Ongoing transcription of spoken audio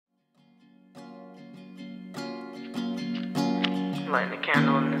Lighting a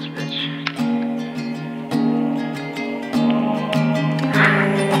candle in this bitch.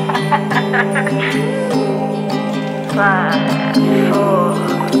 5, 4,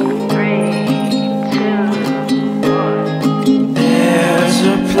 3, 2, 1. There's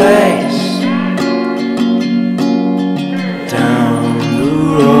a place down the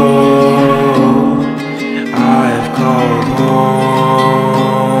road I've called home.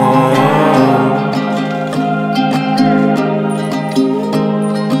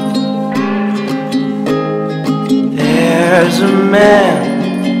 There's a man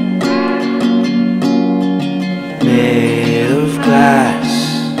made of glass,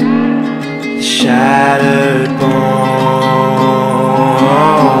 shattered bone.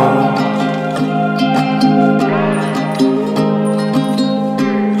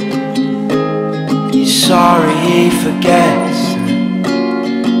 He's sorry, he forgets.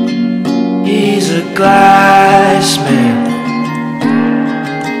 He's a glass man.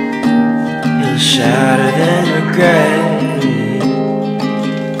 He'll shatter then regret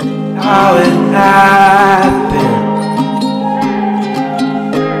how it happened.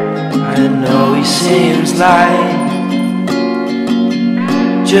 I know he seems like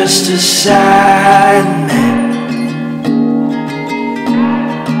just a sad man.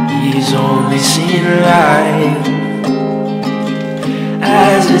 He's only seen life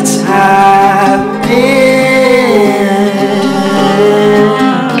as it's happened.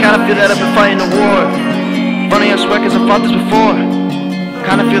 Kinda feel that I've been fighting a war. Funny, I swear, cause I fought this before.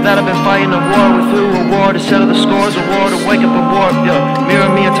 Kinda feel that I've been fighting a war. We flew a war to settle the scores, a war to wake up a war. Yo, mirror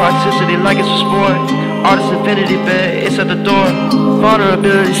me a toxicity like it's a sport. Artist infinity bed, it's at the door.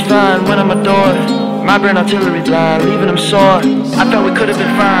 Vulnerabilities fine when I'm adored. My brain artillery blind, leaving them sore. I felt we could have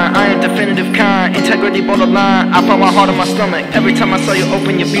been fine, I am definitive kind. Integrity borderline, I felt my heart on my stomach. Every time I saw you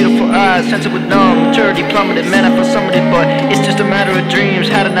open your beautiful eyes, sense it with numb, maturity plummeted. Man, I felt some of it, but it's just a matter of dreams.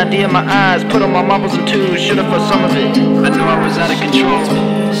 Had an idea in my eyes, put on my marbles and twos. Should've felt some of it, I knew I was out of control.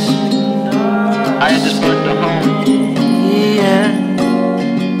 I had just burnt the home. The end,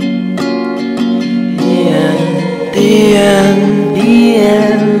 the end, the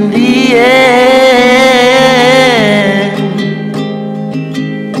end,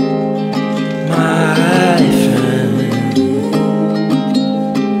 my friend.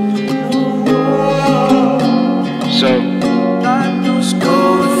 So, just go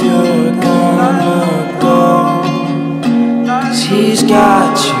if you're gonna go, 'cause he's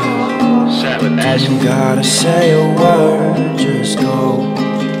got you. sat with Ashley. You gotta say a word, just go,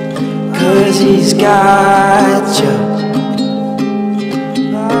 'cause he's got you.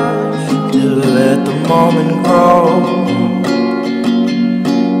 Let the moment grow.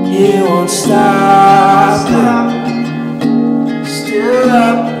 He won't stop it. Still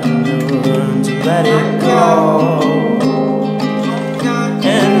up and learn to let it go.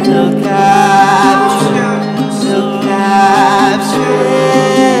 And he'll capture it.